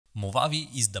Movavi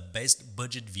is the best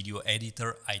budget video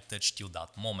editor I touched till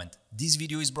that moment. This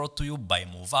video is brought to you by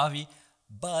Movavi,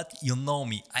 but you know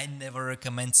me, I never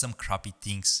recommend some crappy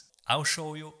things. I'll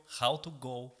show you how to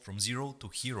go from zero to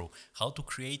hero, how to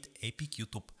create epic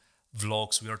YouTube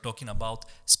vlogs. We are talking about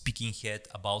speaking head,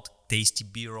 about tasty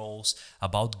b-rolls,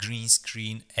 about green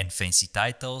screen and fancy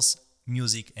titles,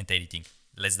 music and editing.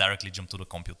 Let's directly jump to the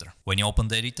computer. When you open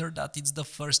the editor, that is the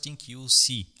first thing you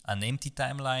see, an empty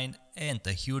timeline and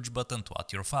a huge button to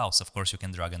add your files. Of course, you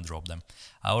can drag and drop them.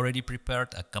 I already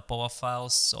prepared a couple of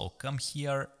files, so come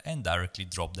here and directly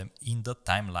drop them in the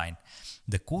timeline.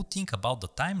 The cool thing about the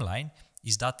timeline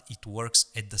is that it works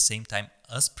at the same time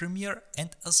as Premiere and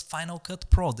as Final Cut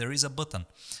Pro. There is a button.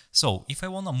 So if I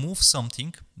want to move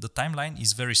something, the timeline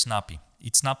is very snappy.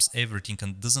 It snaps everything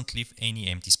and doesn't leave any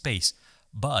empty space.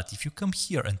 But if you come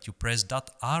here and you press that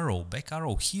arrow, back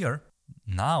arrow here,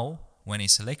 now when I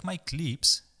select my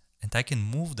clips and I can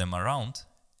move them around,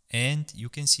 and you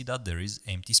can see that there is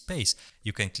empty space.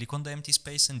 You can click on the empty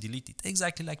space and delete it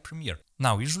exactly like Premiere.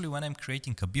 Now, usually when I'm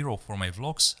creating a b-roll for my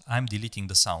vlogs, I'm deleting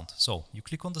the sound. So you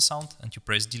click on the sound and you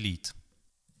press delete.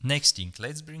 Next thing,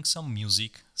 let's bring some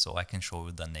music so I can show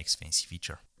you the next fancy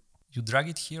feature. You drag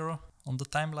it here on the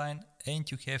timeline and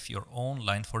you have your own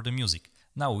line for the music.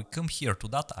 Now we come here to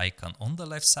that icon on the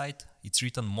left side, it's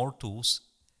written more tools,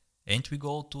 and we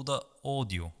go to the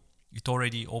audio. It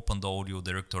already opened the audio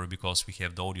directory because we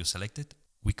have the audio selected.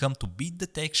 We come to beat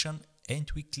detection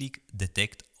and we click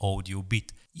detect audio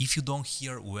beat. If you don't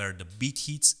hear where the beat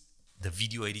hits, the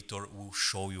video editor will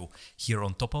show you. Here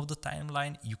on top of the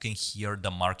timeline, you can hear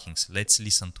the markings. Let's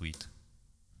listen to it.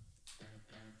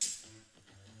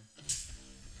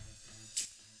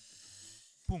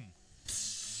 Boom.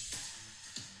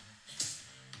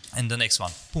 And the next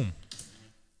one, boom.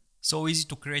 So easy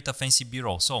to create a fancy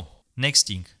b-roll. So next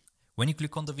thing, when you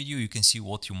click on the video, you can see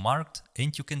what you marked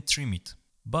and you can trim it.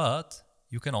 But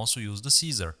you can also use the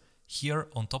scissor. Here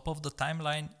on top of the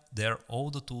timeline, there are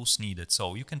all the tools needed.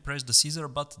 So you can press the scissor,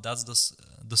 but that's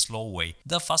the slow way.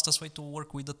 The fastest way to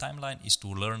work with the timeline is to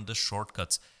learn the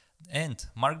shortcuts. And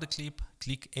mark the clip,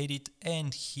 click edit,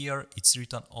 and here it's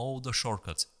written all the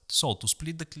shortcuts. So to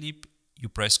split the clip, you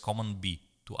press Command B.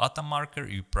 To add a marker,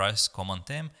 you press Command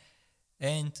M,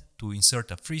 and to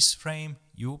insert a freeze frame,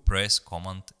 you press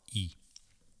Command E.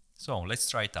 So let's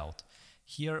try it out.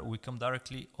 Here we come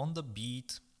directly on the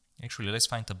beat. Actually, let's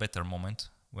find a better moment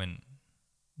when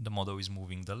the model is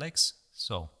moving the legs.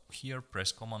 So here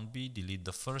press Command B, delete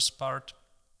the first part,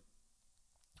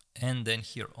 and then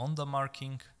here on the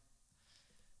marking,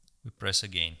 we press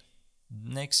again.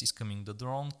 Next is coming the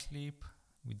drone clip.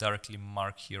 We directly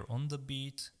mark here on the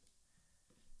beat.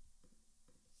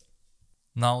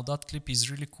 Now that clip is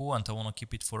really cool and I want to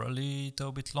keep it for a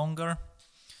little bit longer.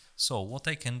 So what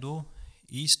I can do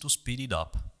is to speed it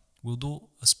up. We'll do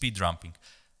a speed ramping.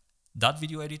 That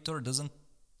video editor doesn't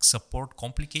support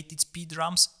complicated speed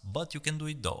ramps, but you can do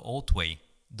it the old way,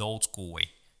 the old school way.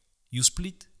 You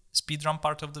split speed ramp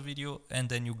part of the video and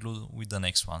then you glue with the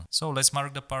next one. So let's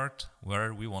mark the part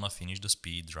where we want to finish the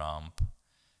speed ramp.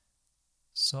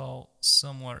 So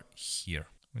somewhere here,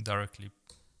 we directly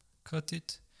cut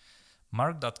it.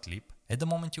 Mark that clip. At the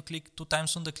moment you click 2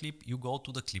 times on the clip, you go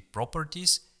to the clip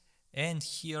properties, and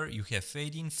here you have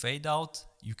fade in, fade out.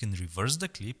 You can reverse the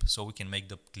clip, so we can make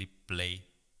the clip play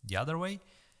the other way.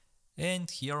 And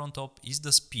here on top is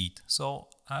the speed. So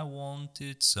I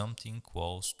wanted something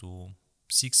close to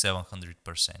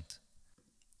 600–700%.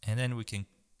 And then we can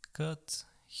cut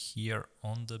here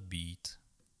on the beat,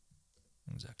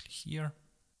 exactly here.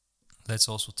 Let's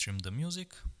also trim the music.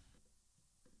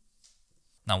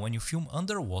 Now, when you film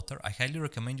underwater, I highly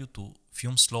recommend you to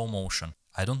film slow motion.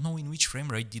 I don't know in which frame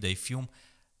rate did I film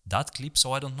that clip,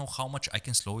 so I don't know how much I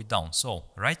can slow it down. So,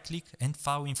 right click and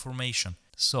file information.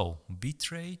 So,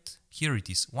 bitrate, here it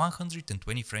is,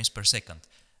 120 frames per second.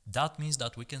 That means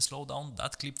that we can slow down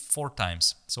that clip 4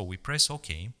 times. So we press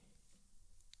OK.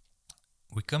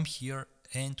 We come here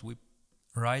and we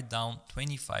write down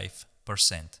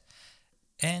 25%.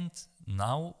 And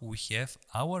now we have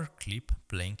our clip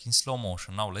playing in slow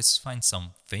motion. Now let's find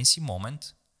some fancy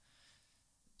moment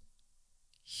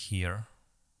here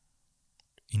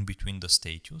in between the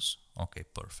statues. Okay,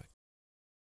 perfect.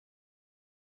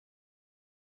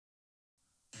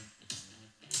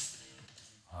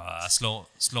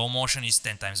 Slow motion is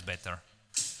 10 times better.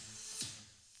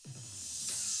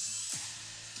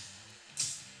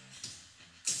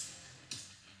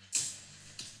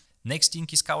 Next thing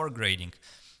is color grading.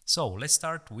 So let's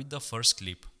start with the first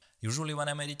clip. Usually when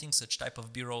I'm editing such type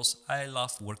of b-rolls, I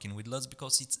love working with LUTs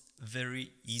because it's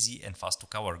very easy and fast to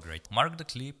color grade. Mark the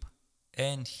clip,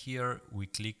 and here we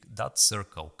click that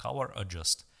circle, color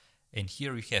adjust. And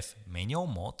here you have manual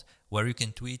mode where you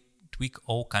can tweak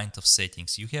all kinds of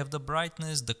settings. You have the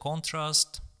brightness, the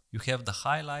contrast, you have the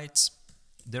highlights.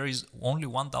 There is only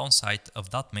one downside of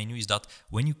that menu is that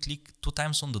when you click 2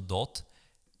 times on the dot,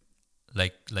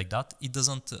 like that, it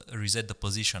doesn't reset the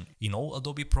position. In all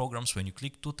Adobe programs, when you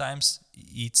click 2 times,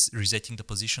 it's resetting the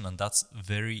position, and that's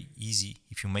very easy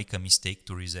if you make a mistake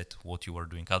to reset what you are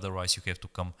doing. Otherwise, you have to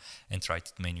come and write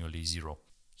it manually 0.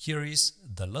 Here is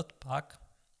the LUT pack.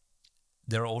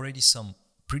 There are already some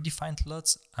predefined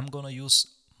LUTs. I'm gonna use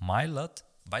my LUT.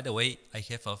 By the way, I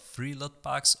have a free LUT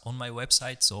packs on my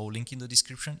website, so link in the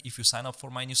description. If you sign up for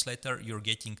my newsletter, you're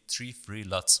getting 3 free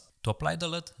LUTs. To apply the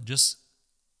LUT, just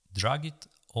drag it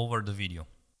over the video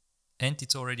and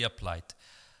it's already applied.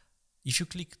 If you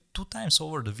click 2 times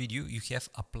over the video, you have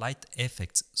applied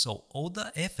effects. So all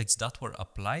the effects that were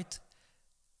applied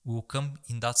will come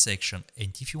in that section.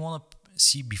 And if you want to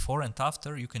see before and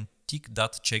after, you can tick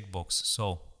that checkbox.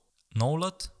 So no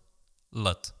LUT,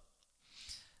 LUT.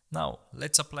 Now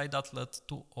let's apply that LUT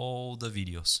to all the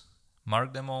videos.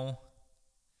 Mark them all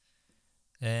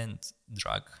and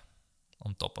drag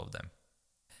on top of them.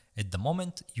 At the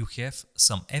moment you have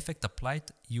some effect applied,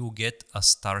 you get a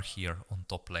star here on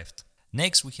top left.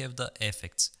 Next we have the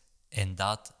effects, and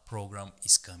that program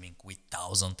is coming with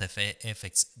thousands of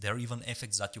effects. There are even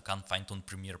effects that you can't find on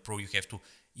Premiere Pro. You have to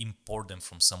import them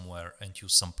from somewhere and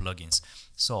use some plugins.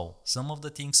 So some of the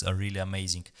things are really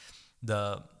amazing.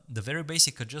 The very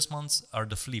basic adjustments are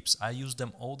the flips. I use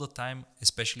them all the time,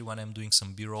 especially when I'm doing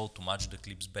some B-roll to match the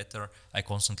clips better. I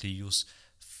constantly use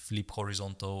flip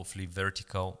horizontal, flip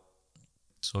vertical.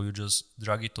 So you just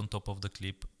drag it on top of the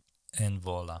clip and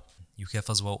voila. You have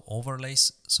as well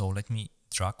overlays. So let me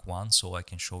drag one so I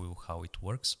can show you how it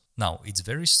works. Now it's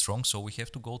very strong, so we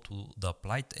have to go to the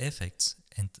applied effects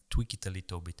and tweak it a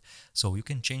little bit. So you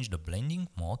can change the blending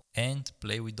mode and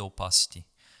play with the opacity.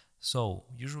 So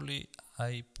usually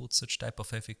I put such type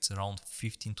of effects around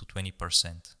 15 to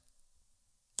 20%.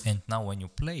 And now when you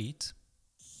play it,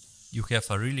 you have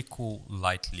a really cool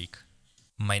light leak.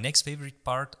 My next favorite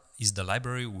part is the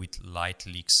library with light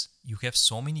leaks. You have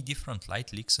so many different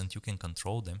light leaks and you can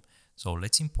control them. So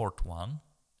let's import one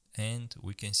and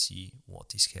we can see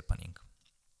what is happening.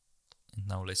 And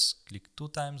now let's click 2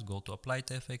 times, go to applied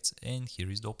effects, and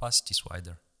here is the opacity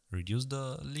slider. Reduce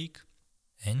the leak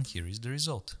and here is the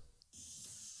result.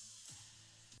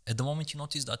 At the moment you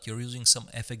notice that you're using some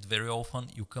effect very often,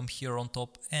 you come here on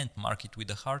top and mark it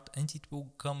with a heart and it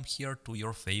will come here to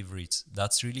your favorites.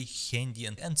 That's really handy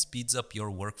and speeds up your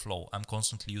workflow. I'm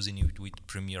constantly using it with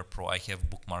Premiere Pro. I have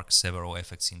bookmarked several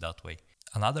effects in that way.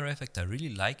 Another effect I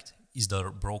really liked is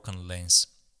the broken lens.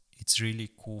 It's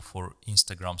really cool for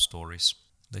Instagram stories.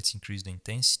 Let's increase the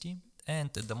intensity,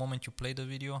 and at the moment you play the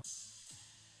video,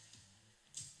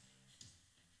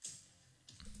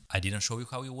 I didn't show you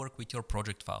how you work with your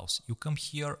project files. You come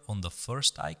here on the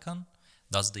first icon,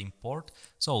 that's the import.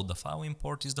 So the file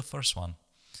import is the first one.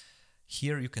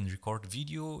 Here you can record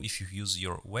video if you use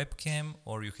your webcam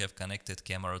or you have connected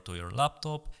camera to your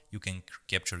laptop. You can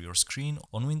capture your screen.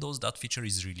 On Windows that feature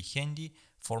is really handy.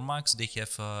 For Macs they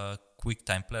have a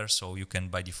QuickTime player, so you can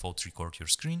by default record your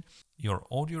screen, your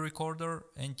audio recorder,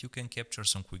 and you can capture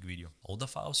some quick video. All the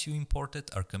files you imported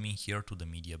are coming here to the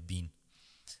media bin.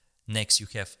 Next you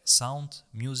have sound,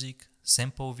 music,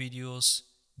 sample videos,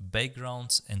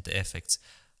 backgrounds and effects.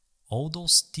 All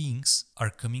those things are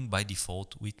coming by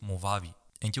default with Movavi,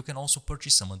 and you can also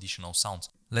purchase some additional sounds.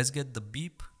 Let's get the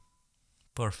beep.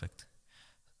 Perfect.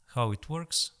 How it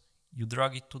works, you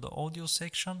drag it to the audio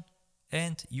section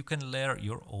and you can layer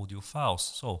your audio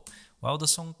files. So while the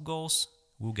song goes,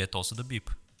 we'll get also the beep.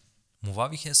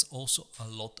 Movavi has also a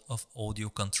lot of audio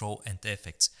control and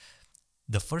effects.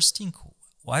 The first thing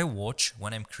I watch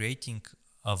when I'm creating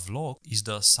a vlog is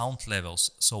the sound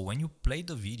levels. So when you play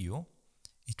the video,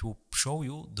 it will show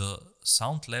you the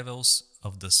sound levels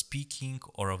of the speaking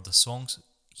or of the songs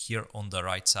here on the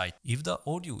right side. If the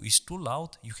audio is too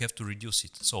loud, you have to reduce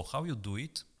it. So how you do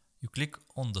it? You click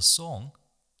on the song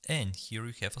and here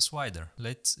you have a slider.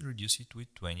 Let's reduce it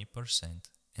with 20%.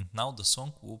 And now the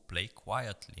song will play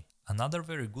quietly. Another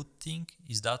very good thing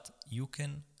is that you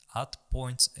can add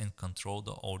points and control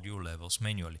the audio levels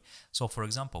manually. So for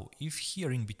example, if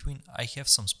here in between I have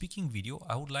some speaking video,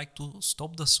 I would like to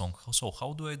stop the song. So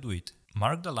how do I do it?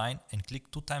 Mark the line and click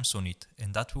 2 times on it,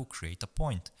 and that will create a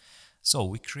point. So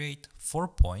we create 4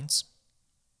 points.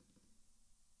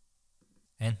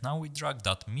 And now we drag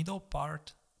that middle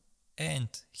part, and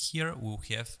here we'll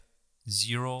have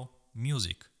 0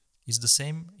 music. It's the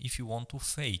same if you want to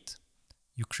fade.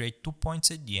 You create 2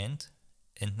 points at the end,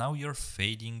 and now you're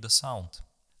fading the sound.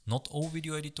 Not all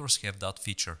video editors have that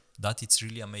feature. That it's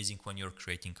really amazing when you're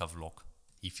creating a vlog.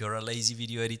 If you're a lazy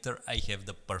video editor, I have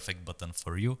the perfect button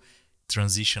for you,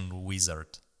 Transition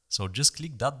Wizard. So just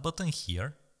click that button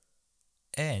here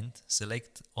and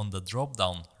select on the drop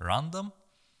down Random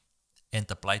and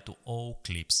apply to all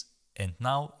clips. And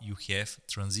now you have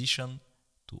transition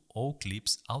to all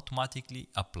clips automatically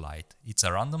applied. It's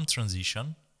a random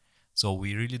transition, so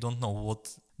we really don't know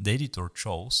what the editor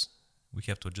chose. We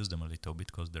have to adjust them a little bit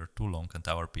because they're too long and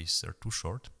our pieces are too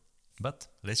short. But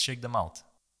let's check them out.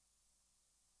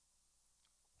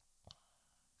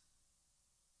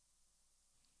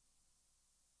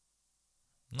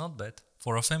 Not bad.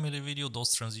 For a family video,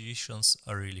 those transitions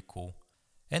are really cool.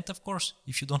 And of course,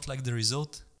 if you don't like the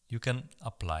result, you can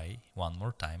apply one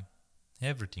more time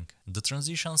everything. The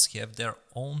transitions have their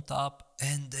own tab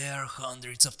and there are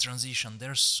hundreds of transitions.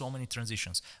 There's so many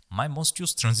transitions. My most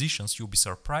used transitions, you'll be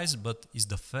surprised, but is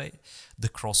the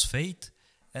crossfade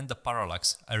and the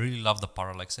parallax. I really love the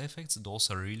parallax effects. Those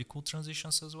are really cool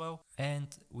transitions as well. And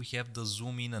we have the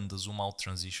zoom in and the zoom out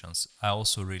transitions. I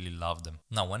also really love them.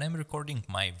 Now, when I'm recording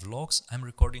my vlogs, I'm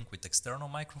recording with external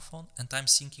microphone and I'm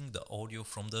syncing the audio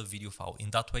from the video file. In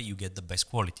that way, you get the best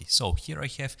quality. So here I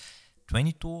have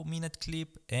 22-minute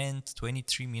clip and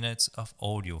 23 minutes of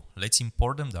audio. Let's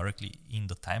import them directly in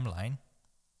the timeline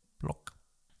block.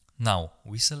 Now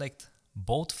we select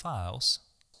both files,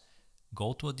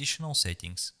 go to additional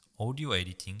settings, audio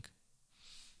editing,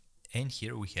 and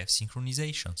here we have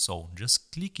synchronization. So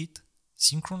just click it,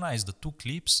 synchronize the two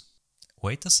clips,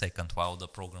 wait a second while the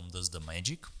program does the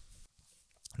magic.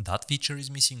 That feature is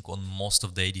missing on most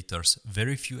of the editors.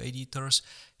 Very few editors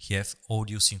have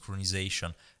audio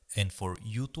synchronization. And for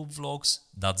YouTube vlogs,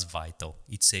 that's vital.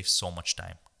 It saves so much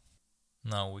time.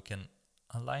 Now we can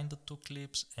align the two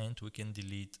clips and we can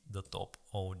delete the top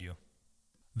audio.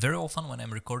 Very often when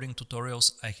I'm recording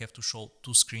tutorials, I have to show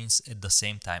two screens at the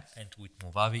same time, and with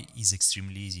Movavi is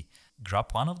extremely easy.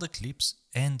 Grab one of the clips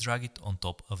and drag it on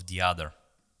top of the other.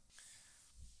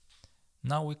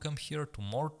 Now we come here to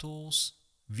more tools,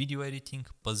 video editing,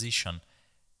 position.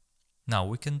 Now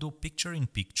we can do picture in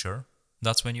picture.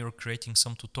 That's when you're creating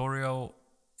some tutorial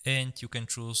and you can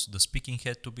choose the speaking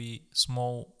head to be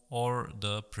small or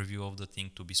the preview of the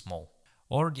thing to be small.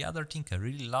 Or the other thing I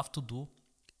really love to do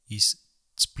is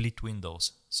split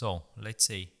windows. So let's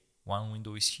say one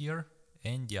window is here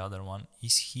and the other one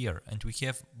is here, and we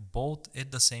have both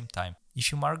at the same time.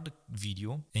 If you mark the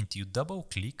video and you double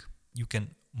click, you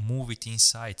can move it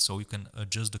inside so you can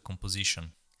adjust the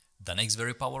composition. The next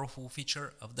very powerful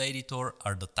feature of the editor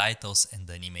are the titles and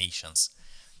the animations.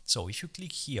 So if you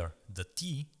click here, the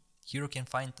T, here you can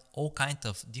find all kinds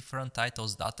of different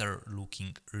titles that are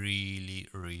looking really,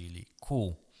 really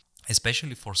cool.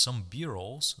 Especially for some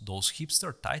B-rolls, those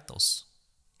hipster titles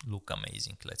look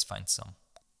amazing. Let's find some.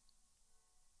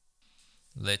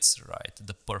 Let's write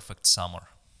the perfect summer.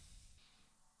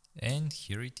 And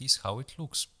here it is how it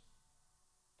looks.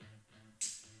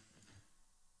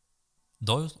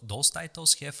 Those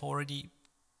titles have already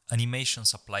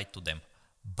animations applied to them,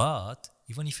 but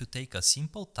even if you take a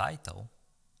simple title,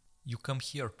 you come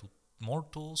here to more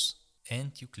tools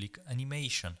and you click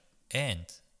animation, and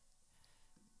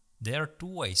there are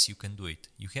two ways you can do it.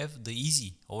 You have the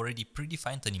easy, already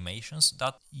predefined animations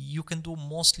that you can do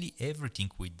mostly everything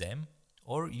with them,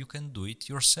 or you can do it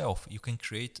yourself. You can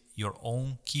create your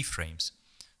own keyframes.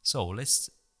 So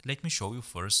let me show you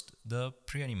first the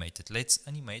pre-animated. Let's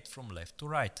animate from left to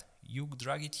right. You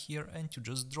drag it here and you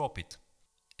just drop it.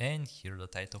 And here the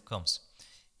title comes.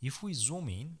 If we zoom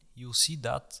in, you'll see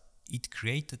that it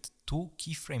created two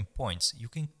keyframe points. You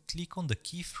can click on the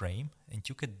keyframe and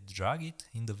you can drag it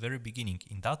in the very beginning.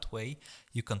 In that way,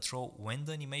 you control when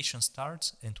the animation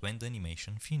starts and when the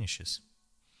animation finishes.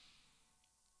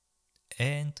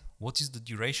 And what is the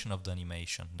duration of the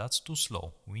animation? That's too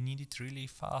slow. We need it really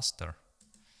faster.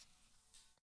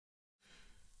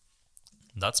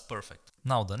 That's perfect.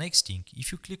 Now the next thing,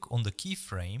 if you click on the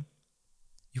keyframe,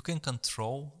 you can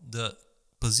control the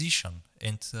position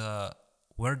and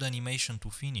where the animation to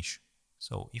finish.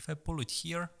 So if I pull it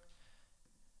here,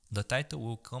 the title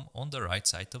will come on the right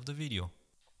side of the video.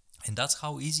 And that's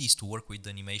how easy it is to work with the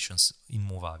animations in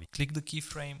Movavi. Click the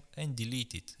keyframe and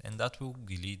delete it, and that will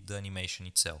delete the animation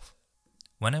itself.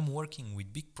 When I'm working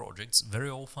with big projects, very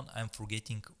often I'm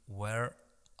forgetting where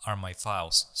are my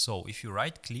files. So if you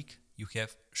right click, you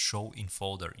have show in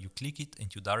folder. You click it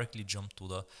and you directly jump to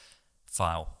the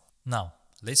file. Now,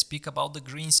 let's speak about the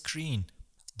green screen.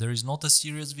 There is not a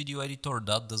serious video editor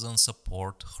that doesn't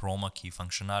support Chroma key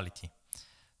functionality.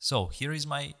 So here is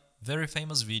my very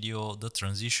famous video, the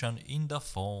transition in the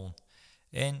phone.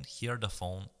 and here the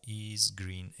phone is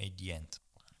green at the end.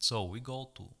 So we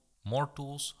go to more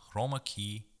tools, chroma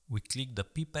key, we click the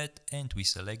pipette and we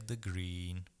select the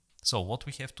green. So what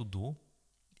we have to do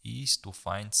is to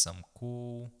find some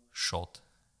cool shot.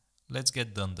 Let's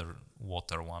get the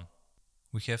underwater one.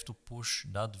 We have to push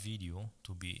that video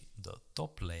to be the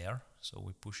top layer, so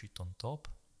we push it on top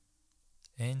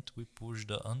and we push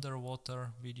the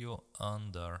underwater video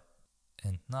under.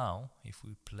 And now if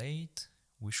we play it,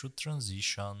 we should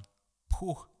transition.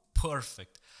 Phew,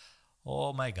 perfect.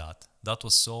 Oh my god, that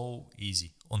was so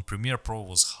easy. On Premiere Pro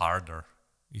was harder.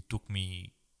 It took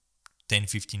me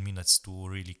 10-15 minutes to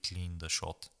really clean the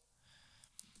shot.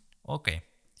 Okay,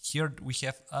 here we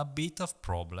have a bit of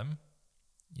problem.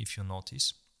 If you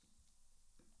notice,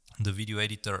 the video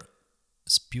editor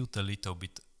spewed a little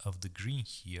bit of the green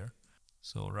here.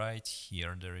 So right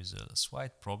here there is a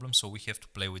slight problem, so we have to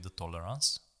play with the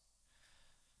tolerance.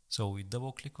 So we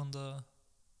double click on the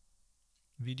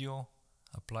video,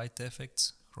 apply the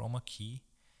effects, chroma key,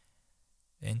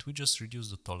 and we just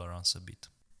reduce the tolerance a bit.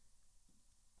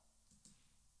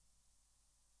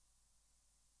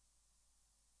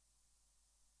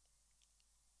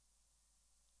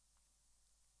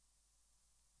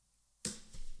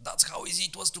 That's how easy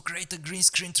it was to create a green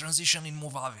screen transition in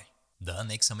Movavi. The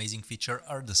next amazing feature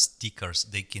are the stickers.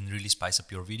 They can really spice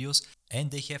up your videos, and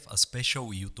they have a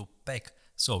special YouTube pack.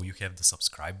 So you have the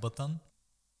subscribe button,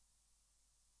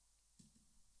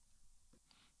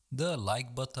 the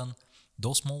like button.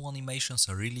 Those small animations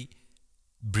really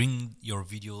bring your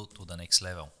video to the next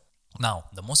level. Now,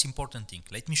 the most important thing,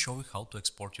 let me show you how to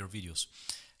export your videos.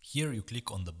 Here you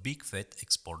click on the big fat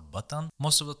export button.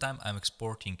 Most of the time I'm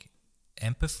exporting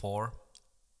MP4.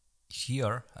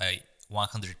 Here I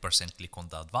 100% click on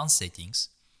the advanced settings.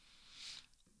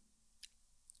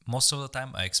 Most of the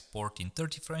time I export in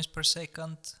 30 frames per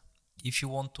second. If you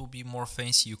want to be more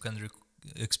fancy, you can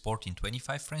export in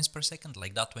 25 frames per second.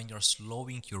 Like that, when you're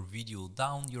slowing your video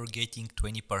down, you're getting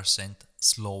 20%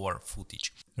 slower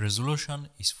footage. Resolution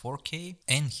is 4K,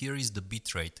 and here is the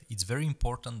bitrate. It's very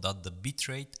important that the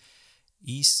bitrate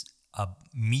is a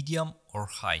medium or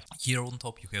high. Here on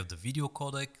top you have the video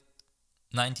codec.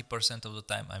 90% of the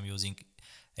time I'm using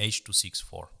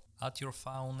H.264. Add your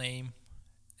file name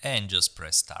and just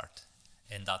press start.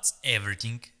 And that's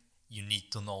everything you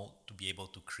need to know to be able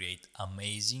to create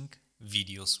amazing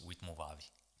videos with Movavi.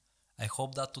 I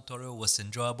hope that tutorial was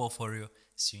enjoyable for you.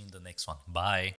 See you in the next one. Bye!